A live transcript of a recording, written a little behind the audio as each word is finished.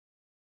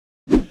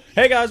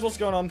Hey guys, what's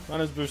going on? My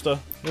name's Booster,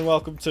 and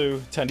welcome to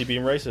Tendy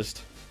Being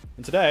Racist.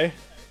 And today,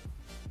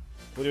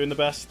 we're doing the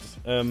best,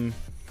 it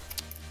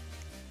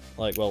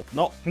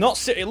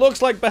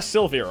looks like best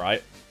Silvia,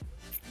 right?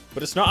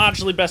 But it's not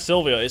actually best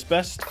Silvia, it's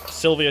best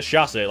Silvia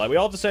chassis. Like, we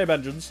all have the same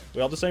engines, we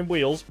all have the same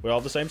wheels, we all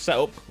have the same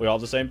setup, we all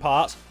have the same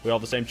parts, we all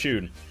have the same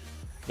tune.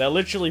 They're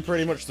literally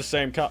pretty much the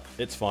same car.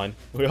 It's fine.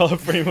 We all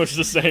have pretty much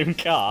the same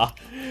car,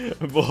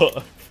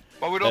 but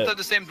we don't have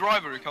the same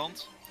driver, you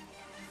can't.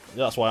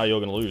 That's why you're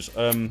gonna lose.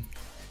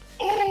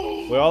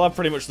 We all have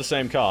pretty much the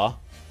same car,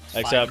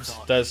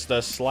 except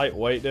there's slight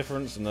weight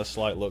difference and there's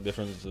slight look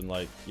difference and,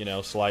 like, you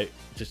know,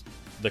 just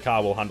the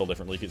car will handle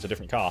differently. It's a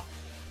different car,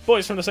 but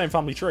it's from the same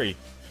family tree,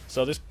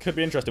 so this could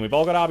be interesting. We've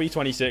all got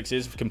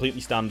RB26s, completely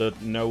standard,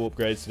 no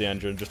upgrades to the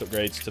engine, just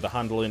upgrades to the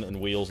handling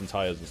and wheels and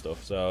tires and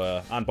stuff.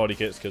 So and body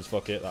kits, because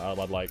fuck it,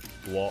 that'll add like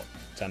what,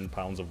 10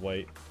 pounds of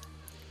weight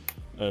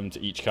to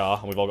each car,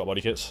 and we've all got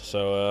body kits.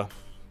 So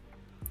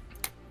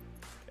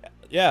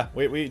yeah,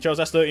 we chose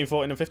S13,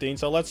 14, and 15,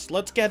 so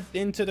let's get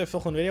into the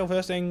fucking video.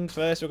 First things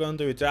first, we're going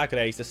to do a drag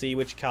race to see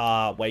which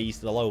car weighs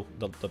the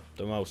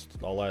most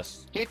or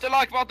less. Hit the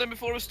like button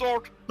before we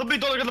start.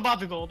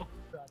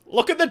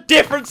 Look at the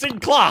difference in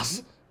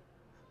class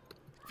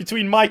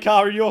between my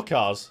car and your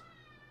cars.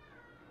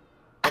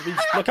 I mean,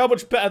 look how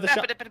much better the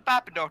chassis.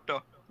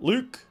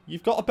 Luke,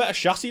 you've got a better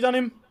chassis than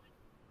him.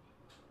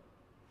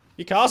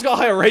 Your car's got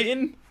a higher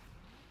rating.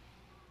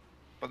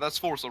 But that's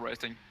Forza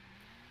rating.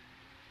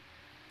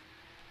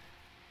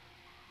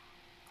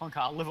 Come on,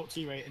 Carl, live up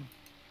to your rating.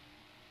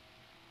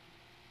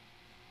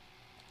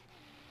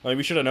 I mean,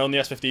 we should have known the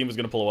S15 was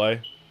going to pull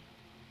away.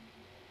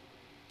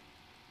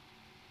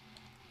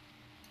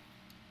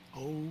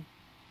 Oh.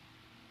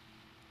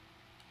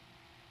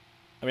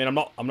 I mean,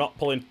 I'm not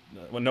pulling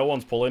when no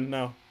one's pulling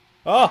now.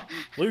 Oh,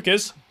 Luke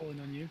is. I'm pulling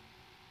on you.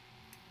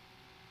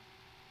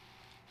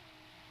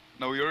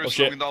 No, you're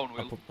shit. slowing down,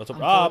 Will.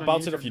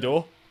 Bounce it off your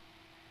door.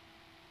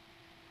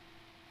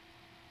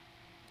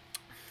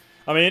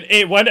 I mean,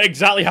 it went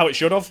exactly how it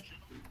should have.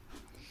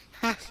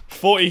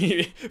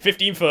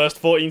 15 first,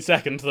 14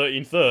 second,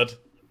 13 third.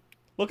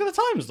 Look at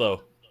the times,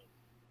 though.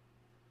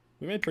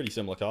 We made pretty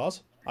similar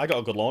cars. I got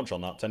a good launch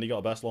on that. Tendy got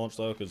a best launch,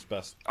 though, because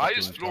best... I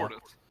just floored it.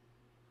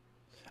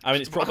 I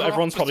mean, it's probably,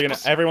 everyone's probably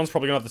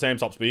gonna have the same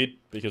top speed,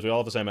 because we all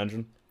have the same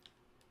engine.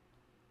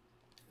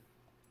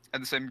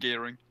 And the same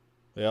gearing.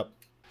 Yep.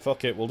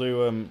 Fuck it, we'll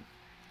do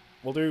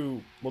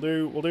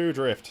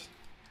drift.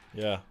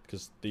 Yeah,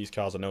 because these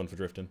cars are known for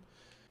drifting.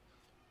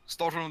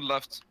 Start from the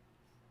left.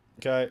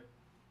 Okay.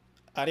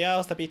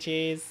 Adios, the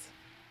bitches.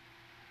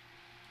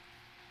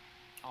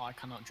 Oh, I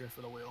cannot drift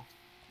with a wheel.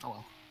 Oh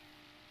well.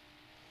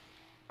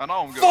 And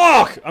now I'm good.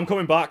 Fuck! I'm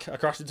coming back. I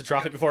crashed into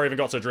traffic before I even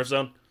got to a drift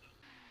zone.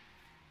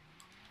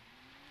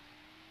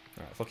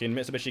 Alright, fucking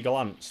Mitsubishi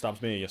Galant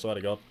stabs me, I swear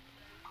to God.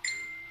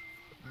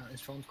 His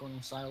phone's going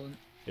on silent.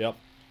 Yep.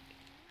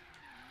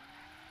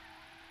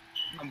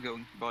 I'm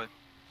going. Bye.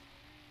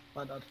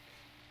 Bye, Dad.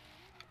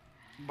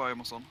 Bye,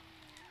 my son.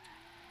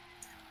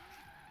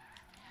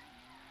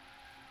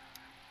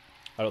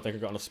 I don't think I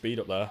got enough speed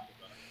up there.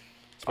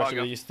 Especially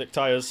with these thick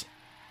tyres.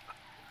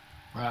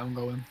 Right, I'm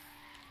going.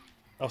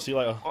 I'll see you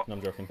later. Oh, No,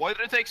 I'm joking. Why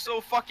did it take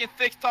so fucking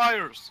thick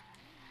tires?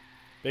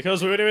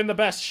 Because we were doing the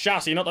best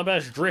chassis, not the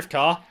best drift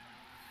car.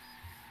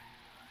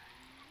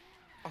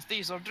 But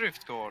these are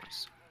drift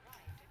cars.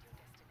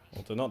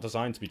 Well, they're not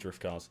designed to be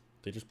drift cars.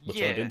 They just were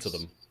Yes. turned into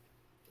them.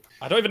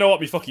 I don't even know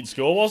what my fucking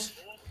score was.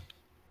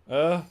 You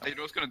know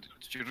what's gonna do?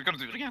 You're gonna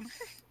do it again.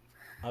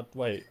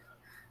 Wait.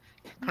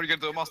 Are you gonna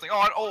do a Mustang?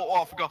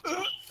 Oh, I forgot.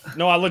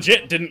 No, I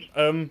legit didn't,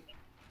 I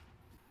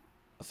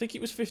think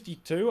it was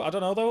 52. I don't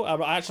know, though. I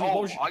got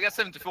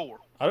 74.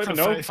 I don't even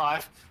know.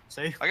 35.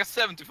 See? I got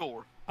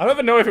 74. I don't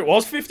even know if it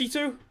was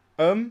 52.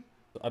 I don't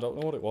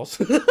know what it was.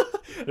 I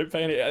didn't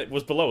pay any. It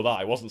was below that.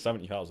 It wasn't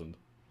 70,000.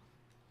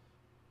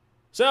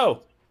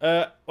 So,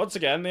 once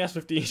again, the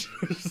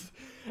S15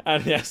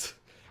 and yes.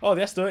 Oh,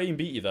 the S13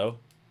 beat you though.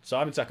 So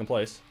I'm in second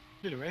place.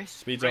 Did a race.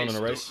 Speed zone and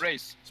a race.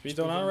 Race. Speed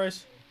zone and a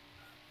race.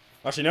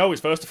 Actually, no.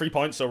 It's first to 3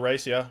 points, so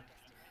race, yeah.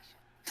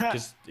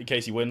 Because in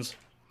case he wins.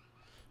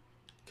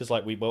 Because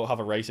like we won't have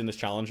a race in this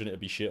challenge and it'd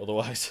be shit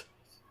otherwise.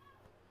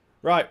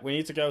 Right, we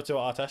need to go to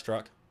our test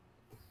track.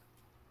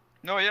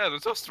 No, yeah, the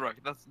test track.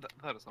 That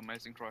is an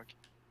amazing track.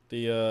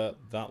 The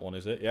that one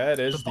is it? Yeah, it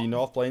is. The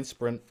North Plains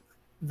Sprint.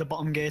 The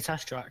bottom gear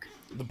test track.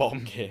 The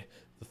bottom gear.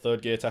 The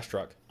third gear test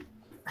track.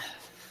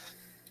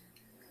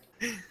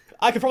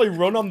 I could probably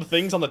run on the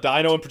things on the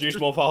dyno and produce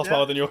more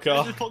horsepower than your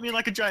car. Just put me in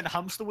like a giant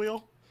hamster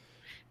wheel.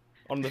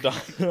 On the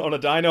on a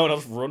dyno and I'll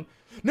just run.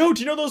 No, do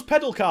you know those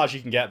pedal cars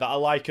you can get that are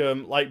like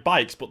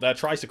bikes, but they're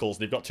tricycles?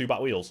 They've got 2 back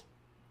wheels.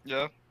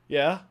 Yeah.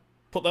 Yeah.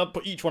 Put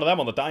each one of them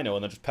on the dyno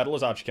and then just pedal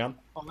as hard as you can.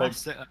 Oh,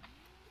 that's it.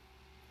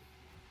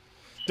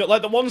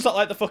 Like the ones that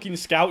like the fucking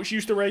scouts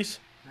used to race.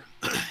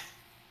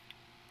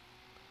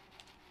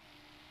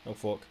 Oh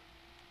fuck.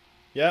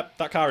 Yep,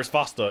 that car is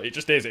faster. It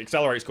just is. It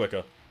accelerates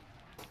quicker.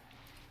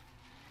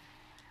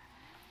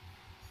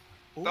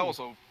 That was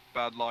a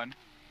bad line.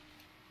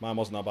 Mine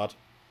wasn't that bad.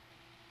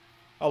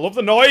 I love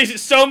the noise.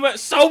 It's so much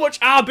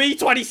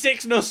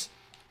RB26ness.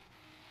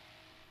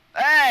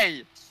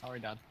 Hey! Sorry,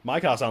 Dad.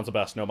 My car sounds the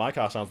best. No, my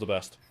car sounds the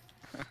best.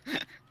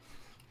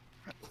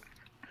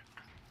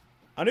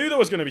 I knew there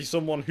was going to be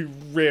someone who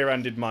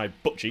rear-ended my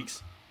butt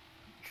cheeks.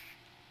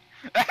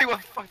 Hey,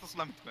 what the fuck does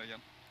slammed me again?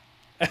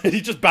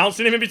 He's just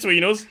bouncing him in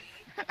between us.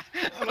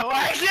 I don't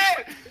like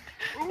it!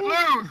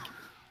 Luke!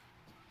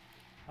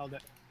 Hold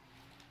it.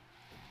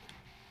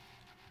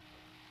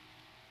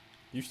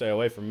 You stay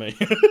away from me.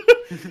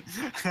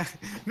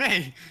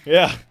 Me?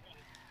 Yeah.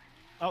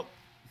 Oh.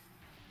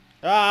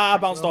 Ah, I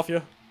bounced off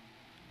you.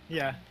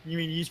 Yeah. You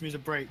mean you used me as a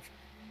brake?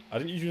 I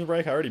didn't use a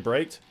brake. I already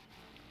braked.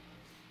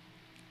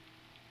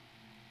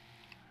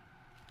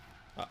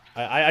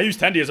 I used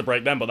Tendy as a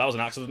brake then, but that was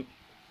an accident.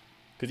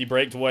 Because he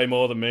braked way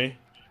more than me.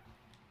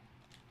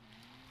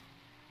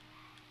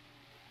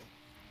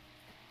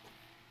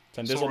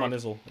 Tendizzle my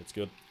nizzle. It's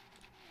good.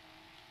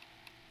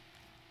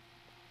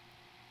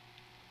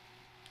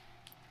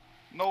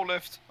 No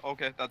lift.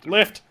 Okay, that's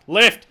Lift!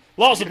 Lift!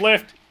 Lots of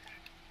lift!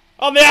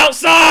 On the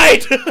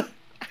outside!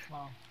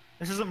 Wow.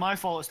 This isn't my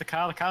fault, it's the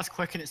car. The car's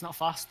quick and it's not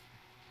fast.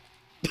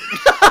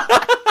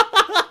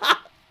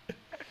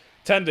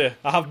 Tender,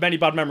 I have many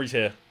bad memories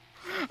here.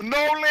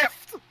 No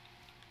lift!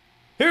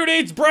 Who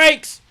needs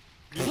brakes?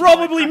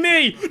 Probably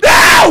me!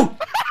 No!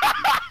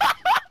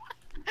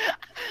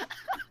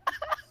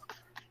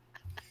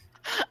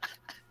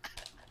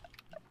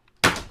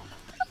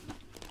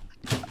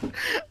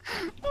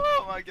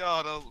 Oh my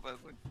god, that was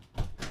amazing.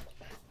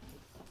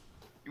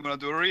 You wanna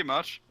do a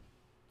rematch?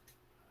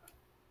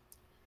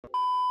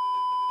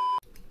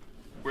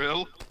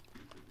 Will?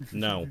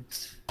 No.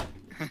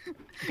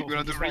 You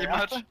wanna do a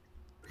rematch?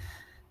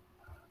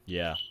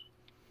 Yeah.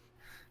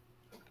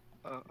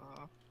 Uh,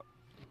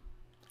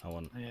 I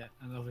want. Yeah,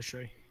 another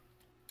tree.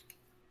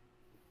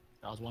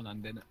 That was one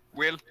end, didn't it?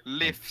 Will,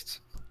 lift.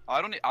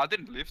 I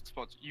didn't lift,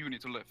 but you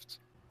need to lift.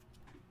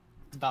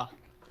 Da.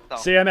 Down.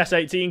 CMS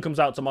 18 comes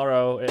out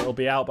tomorrow. It'll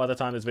be out by the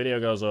time this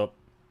video goes up.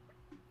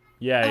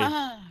 Yay.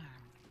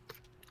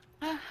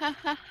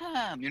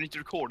 You need to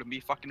record and be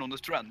fucking on the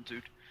strand,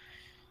 dude.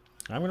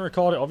 I'm gonna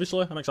record it,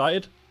 obviously. I'm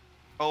excited.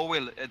 Oh,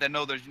 Will, they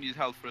know that you need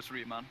help for a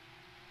stream, man.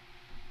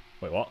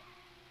 Wait, what?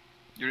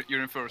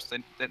 You're in first,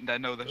 they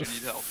know that you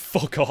need help.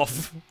 Fuck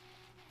off.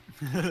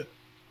 If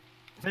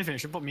anything, it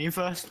should put me in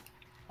first.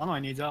 I know I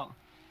need help.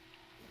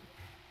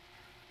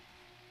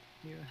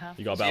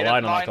 You got a better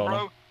line on that corner.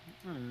 Bro?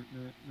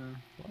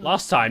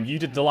 Last time, you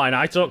did the line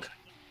I took.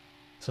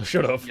 So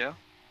shut up. Yeah.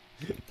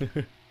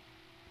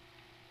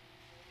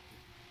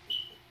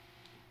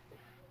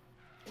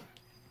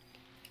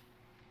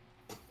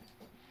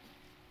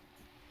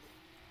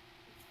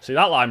 See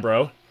that line,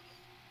 bro?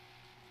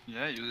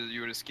 Yeah,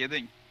 you were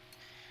skidding.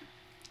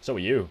 So are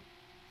you.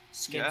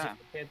 Yeah.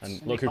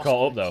 And look who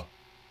caught up, though.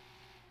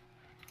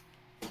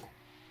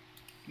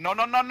 No,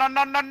 no, no, no,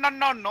 no, no, no,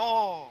 no,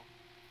 no!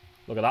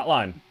 Look at that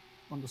line.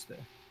 Understood.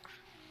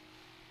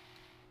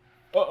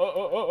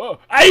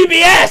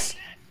 ABS!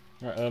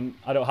 Right,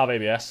 I don't have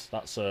ABS.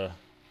 That's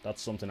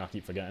something I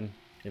keep forgetting.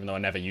 Even though I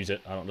never use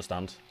it, I don't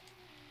understand.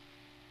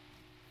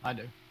 I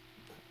do.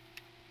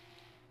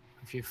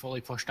 If you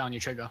fully push down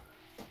your trigger,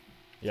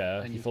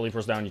 Yeah, if you fully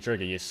press down your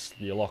trigger, you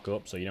lock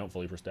up, so you don't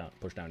fully push down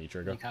your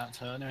trigger. you can't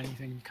turn or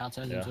anything. You can't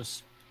turn Yeah. into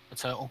a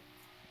turtle.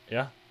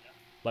 Yeah.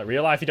 Like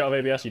real life, you don't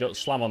have ABS, you don't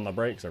slam on the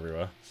brakes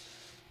everywhere.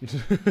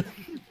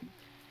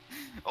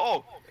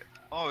 Oh!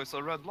 Oh, it's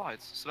a red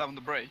light. Slam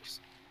the brakes.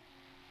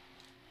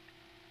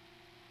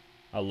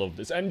 I love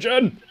this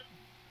engine!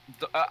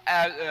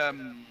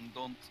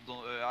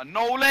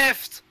 No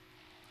lift!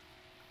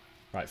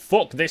 Right,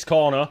 fuck this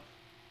corner.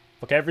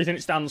 Fuck everything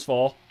it stands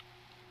for.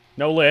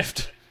 No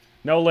lift.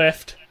 No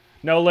lift.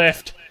 No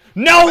lift.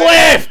 No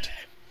lift!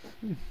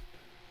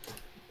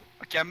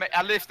 Okay,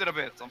 I lifted a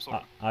bit, I'm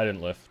sorry. I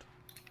didn't lift.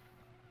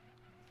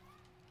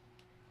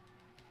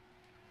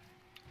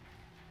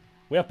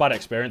 We have bad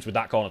experience with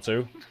that corner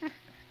too.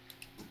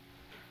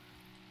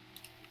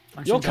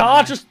 Your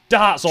car just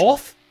darts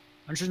off.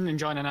 I'm just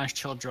enjoying a nice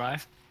chill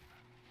drive.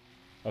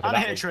 Okay, I that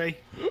hit a was... tree.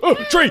 Oh,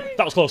 tree!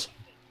 That was close.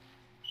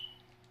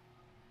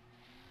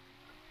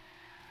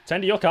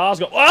 Tendy, your car's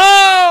got...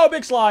 Oh,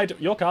 big slide!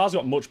 Your car's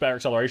got much better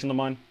acceleration than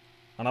mine.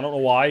 And I don't know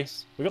why.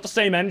 We've got the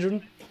same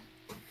engine.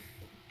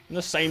 And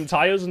the same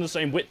tyres and the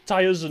same width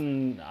tyres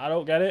and... I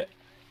don't get it.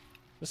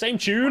 The same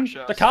tune.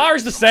 The car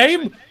is the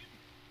same!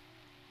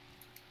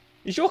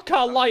 Is your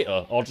car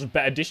lighter or just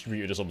better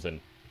distributed or something?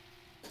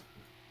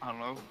 I don't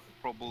know,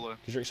 probably.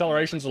 Because your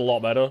acceleration's a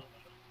lot better.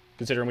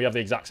 Considering we have the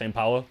exact same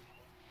power.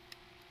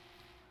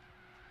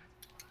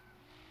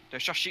 The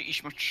chassis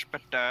is much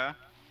better.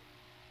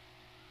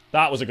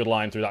 That was a good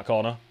line through that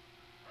corner.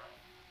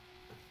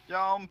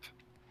 Jump!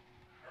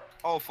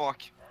 Oh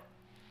fuck.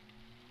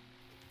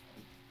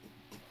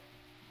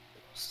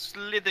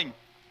 Sliding.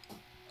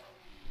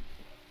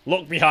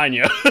 Look behind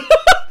you.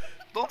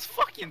 Don't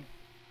fucking...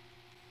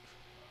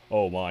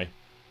 Oh my.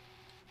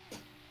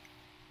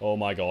 Oh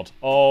my god.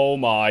 Oh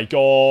my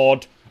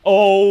god.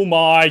 Oh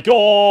my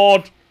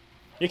god.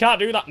 You can't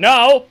do that.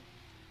 No!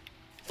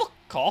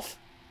 Fuck off.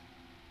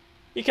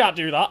 You can't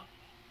do that.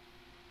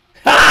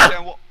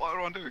 Yeah, what are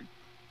everyone doing?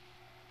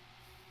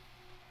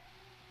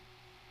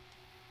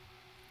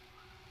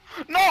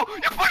 No!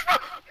 You pushed me!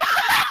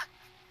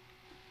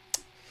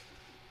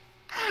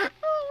 I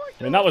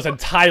mean, that was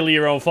entirely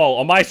your own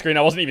fault. On my screen,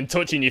 I wasn't even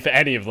touching you for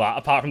any of that,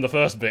 apart from the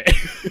first bit.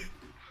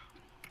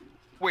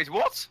 Wait,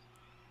 what?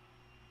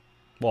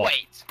 What?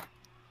 Wait!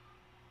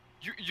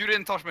 You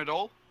didn't touch me at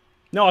all?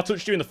 No, I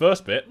touched you in the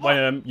first bit,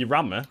 when you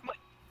ran me.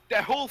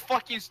 The whole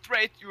fucking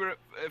straight you were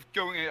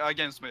going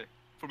against me.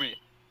 For me.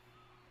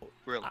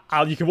 Really?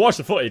 Al, you can watch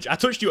the footage. I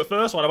touched you at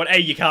first when I went, hey,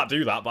 you can't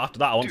do that, but after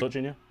that, I wasn't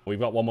touching you.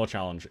 We've got one more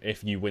challenge.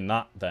 If you win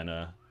that, then,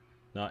 no,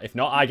 if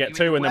not, I get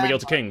 2, and then we go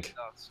to King.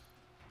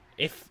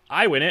 If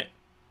I win it,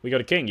 we go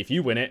to King. If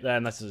you win it,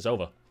 then it's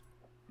over.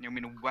 You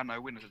mean when I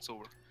win it, it's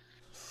over?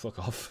 Fuck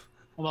off.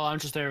 Well, I'm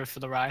just there for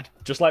the ride.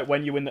 Just like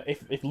when you win,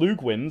 if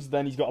Luke wins,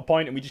 then he's got a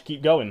point and we just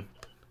keep going.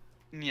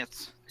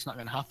 Yes. It's not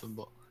going to happen,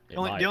 but It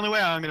the might. only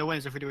way I'm going to win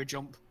is if we do a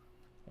jump.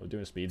 We're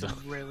doing a speed zone.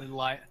 Really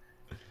light.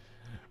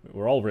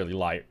 We're all really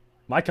light.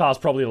 My car's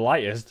probably the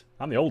lightest.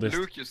 I'm the oldest.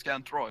 Luke, you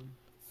can't drive.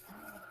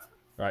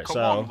 Right, Come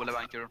so on, Willy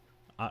Wanker.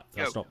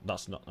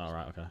 that's not. All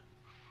right, okay.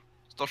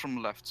 Start from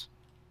the left.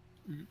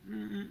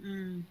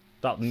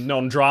 That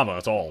non-drama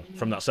at all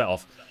from that set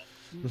off.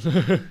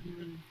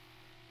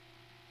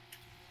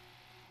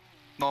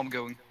 Now I'm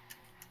going.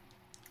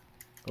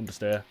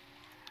 Understeer.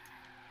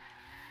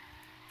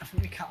 I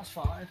think we cat's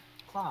 5.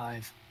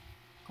 Clive.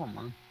 Come on,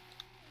 man.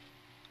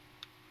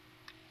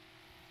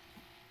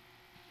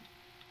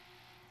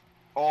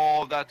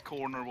 Oh, that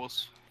corner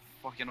was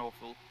fucking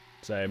awful.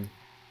 Same.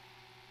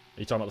 Are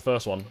you talking about the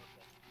first one?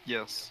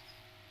 Yes.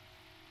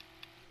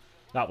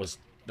 That was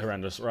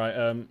horrendous. Right,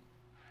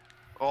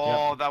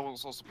 Oh, Yep. that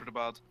was also pretty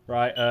bad.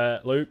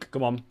 right, Luke,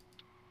 come on.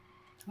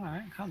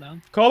 Alright, calm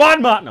down. Come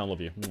on, Matt! No, I love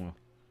you. Mwah.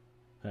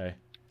 Hey.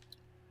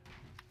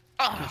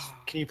 Ah!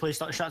 Can you please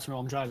stop distracting me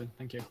while I'm driving?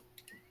 Thank you.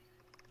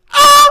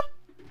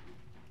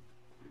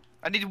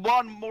 I need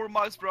 1 more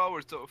miles per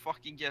hour to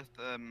fucking get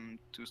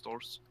 2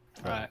 stars.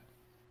 Alright.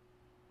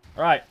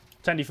 Right,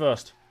 Tendy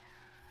first.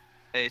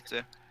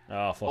 80.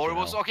 Oh, fuck. Or it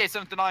was, okay,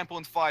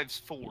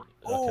 79.54.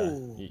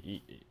 Oh.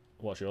 Okay.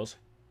 What's yours?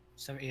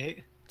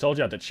 78. Told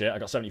you I did shit. I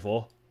got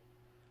 74.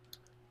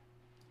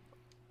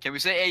 Can we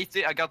say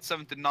 80? I got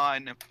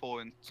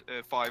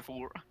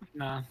 79.54.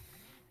 Nah.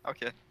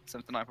 Okay,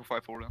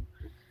 79.54 then.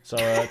 So,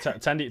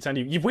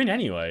 Tendy, you win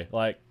anyway.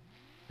 Like,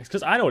 it's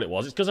because I know what it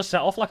was. It's because I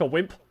set off like a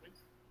wimp.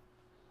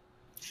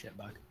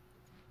 Shitbag.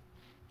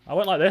 I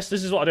went like this.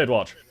 This is what I did,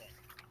 watch.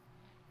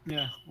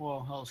 Yeah,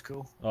 well, that was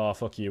cool. Oh,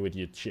 fuck you with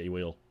your shitty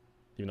wheel.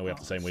 Even though we have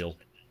the same wheel.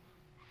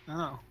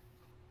 Oh.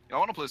 I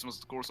wanna play some of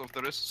the course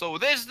after this. So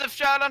this is the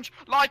challenge.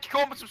 Like,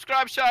 comment,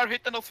 subscribe, share,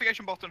 hit the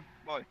notification button.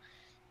 Bye.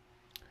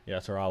 Yeah,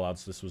 to our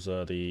lads, this was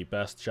the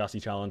best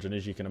chassis challenge, and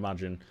as you can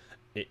imagine,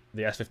 the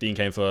S15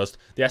 came first.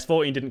 The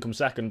S14 didn't come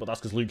second, but that's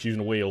because Luke's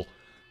using a wheel,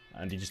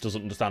 and he just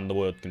doesn't understand the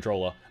word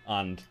controller.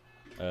 And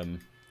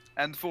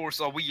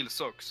Forza wheel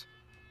sucks.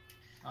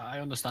 I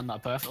understand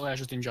that perfectly. I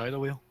just enjoy the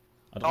wheel.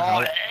 I don't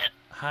know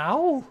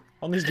how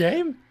on this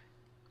game.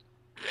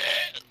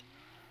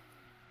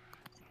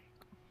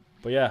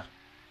 But yeah,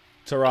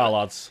 to our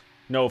lads,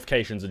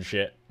 notifications and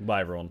shit.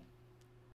 Bye everyone.